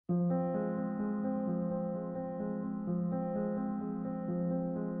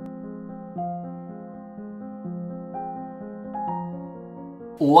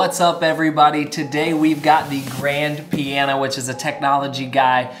What's up, everybody? Today we've got the grand piano, which is a technology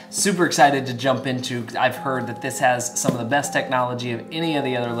guy. Super excited to jump into. I've heard that this has some of the best technology of any of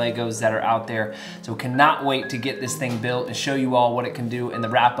the other Legos that are out there. So cannot wait to get this thing built and show you all what it can do in the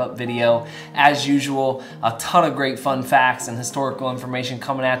wrap-up video. As usual, a ton of great fun facts and historical information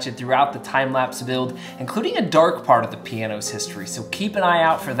coming at you throughout the time-lapse build, including a dark part of the piano's history. So keep an eye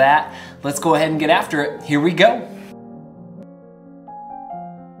out for that. Let's go ahead and get after it. Here we go.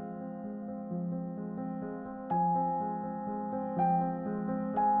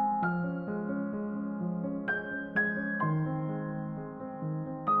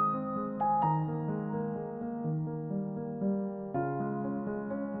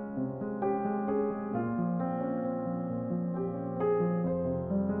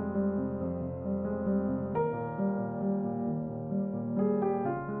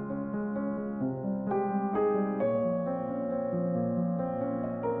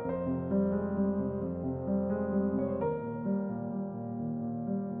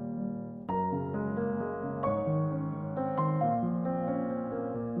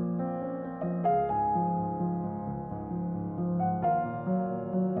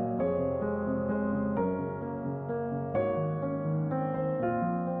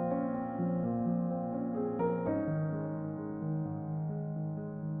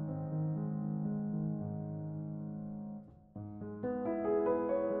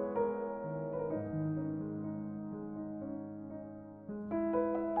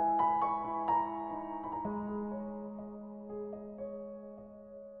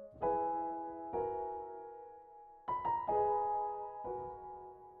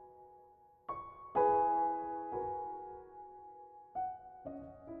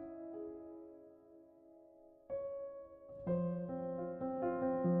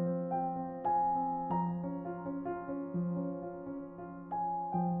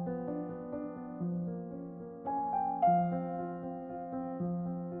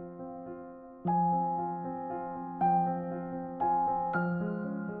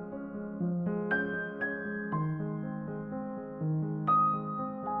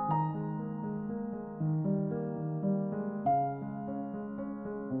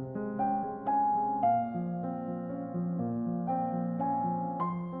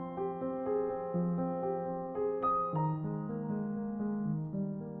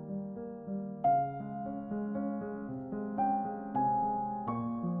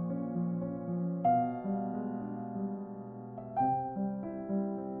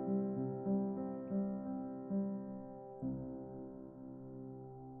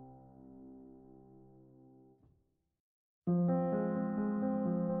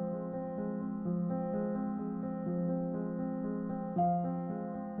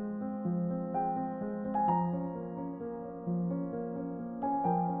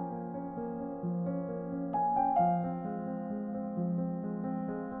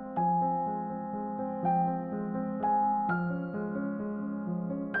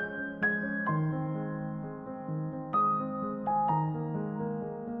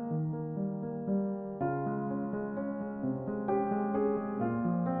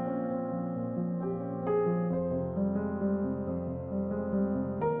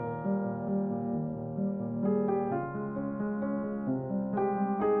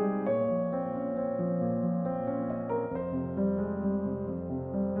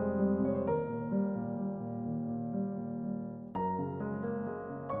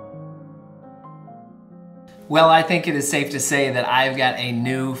 Well, I think it is safe to say that I've got a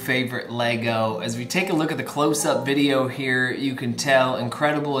new favorite Lego. As we take a look at the close-up video here, you can tell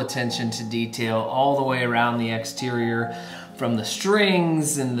incredible attention to detail all the way around the exterior, from the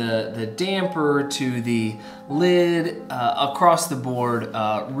strings and the damper to the lid, across the board.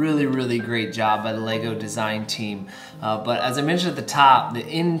 Really great job by the Lego design team. But as I mentioned at the top, the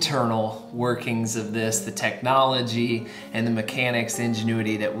internal workings of this, the technology and the mechanics, the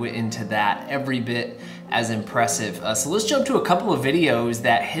ingenuity that went into that, every bit as impressive. So let's jump to a couple of videos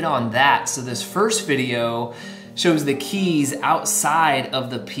that hit on that. So this first video shows the keys outside of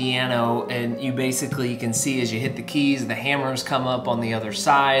the piano, and you can see as you hit the keys, the hammers come up on the other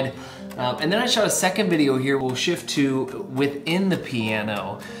side. And then I shot a second video here. We'll shift to within the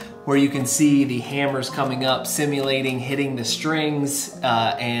piano, where you can see the hammers coming up, simulating hitting the strings,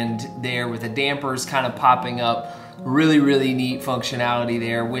 and there with the dampers kind of popping up Really, really neat functionality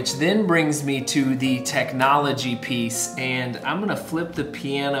there, which then brings me to the technology piece. And I'm gonna flip the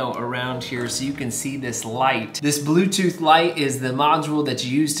piano around here so you can see this light. This Bluetooth light is the module that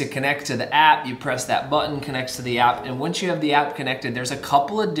you use to connect to the app. You press that button, connects to the app, and once you have the app connected, there's a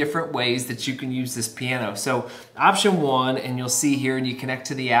couple of different ways that you can use this piano. So option one, and you'll see here, and you connect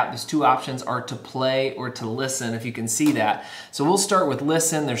to the app, there's two options, are to play or to listen, if you can see that. So we'll start with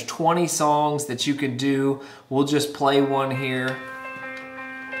listen. There's 20 songs that you could do. We'll just play one here.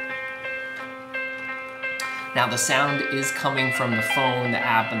 Now the sound is coming from the phone, the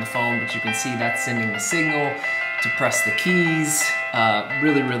app and the phone, but you can see that's sending the signal to press the keys.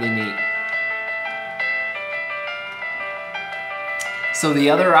 Really, really neat. So the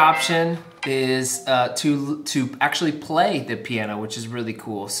other option is to actually play the piano, which is really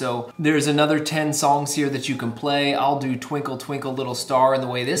cool. So there's another 10 songs here that you can play. I'll do Twinkle Twinkle Little Star, and the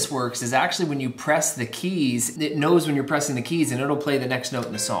way this works is actually when you press the keys, it knows when you're pressing the keys and it'll play the next note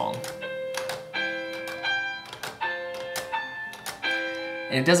in the song.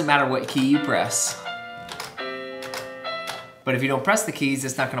 And it doesn't matter what key you press. But if you don't press the keys,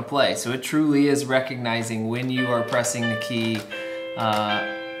 it's not gonna play. So it truly is recognizing when you are pressing the key,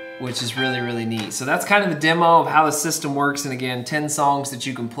 which is really, really neat. So that's kind of the demo of how the system works. And again, 10 songs that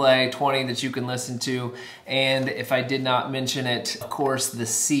you can play, 20 that you can listen to. And if I did not mention it, of course, the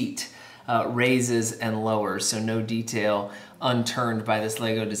seat raises and lowers, so no detail unturned by this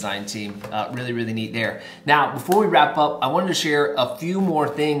LEGO design team. Really, really neat there. Now, before we wrap up, I wanted to share a few more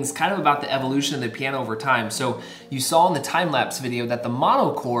things kind of about the evolution of the piano over time. So you saw in the time-lapse video that the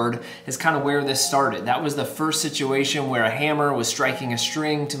monochord is kind of where this started. That was the first situation where a hammer was striking a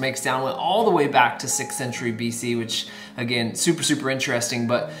string to make sound, went all the way back to 6th century BC, which again, super, super interesting.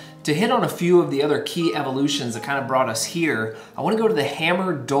 But to hit on a few of the other key evolutions that kind of brought us here, I want to go to the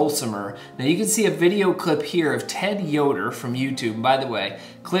hammer dulcimer. Now you can see a video clip here of Ted Yoder from YouTube. And by the way,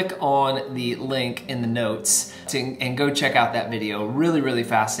 click on the link in the notes and go check out that video. Really, really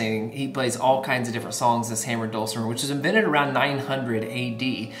fascinating. He plays all kinds of different songs, this hammer dulcimer, which was invented around 900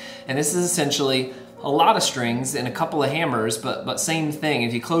 AD. And this is essentially a lot of strings and a couple of hammers, but same thing.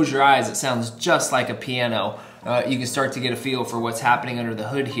 If you close your eyes, it sounds just like a piano. You can start to get a feel for what's happening under the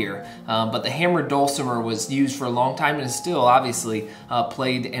hood here. But the hammer dulcimer was used for a long time and is still obviously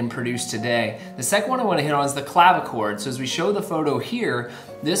played and produced today. The second one I want to hit on is the clavichord. So as we show the photo here,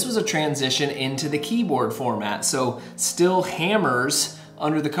 this was a transition into the keyboard format. So still hammers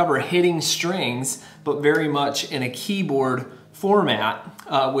under the cover hitting strings, but very much in a keyboard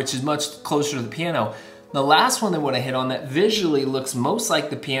format, which is much closer to the piano. The last one I want to hit on that visually looks most like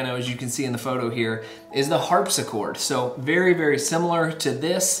the piano, as you can see in the photo here, is the harpsichord. So very, very similar to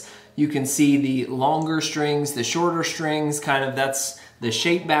this. You can see the longer strings, the shorter strings, kind of that's the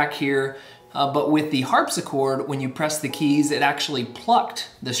shape back here. But with the harpsichord, when you press the keys, it actually plucked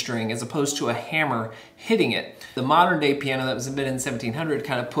the string as opposed to a hammer hitting it. The modern day piano that was invented in 1700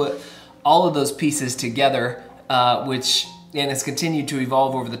 kind of put all of those pieces together, and it's continued to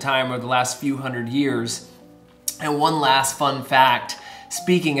evolve over the time, over the last few hundred years. And one last fun fact,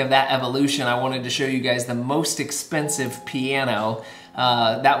 speaking of that evolution, I wanted to show you guys the most expensive piano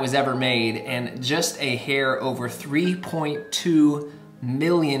that was ever made, and just a hair over $3.2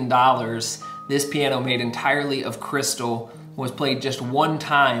 million. This piano, made entirely of crystal, was played just one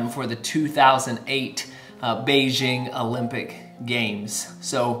time for the 2008 Beijing Olympic Games.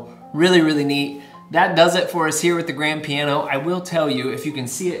 So really, really neat. That does it for us here with the grand piano. I will tell you, if you can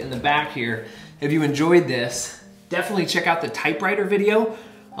see it in the back here, if you enjoyed this, definitely check out the typewriter video.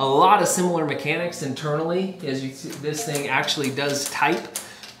 A lot of similar mechanics internally. As you see, this thing actually does type,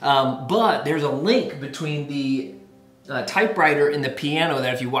 but there's a link between the typewriter and the piano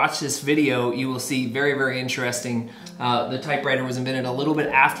that if you watch this video, you will see very, very interesting. The typewriter was invented a little bit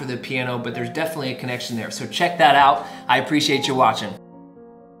after the piano, but there's definitely a connection there. So check that out. I appreciate you watching.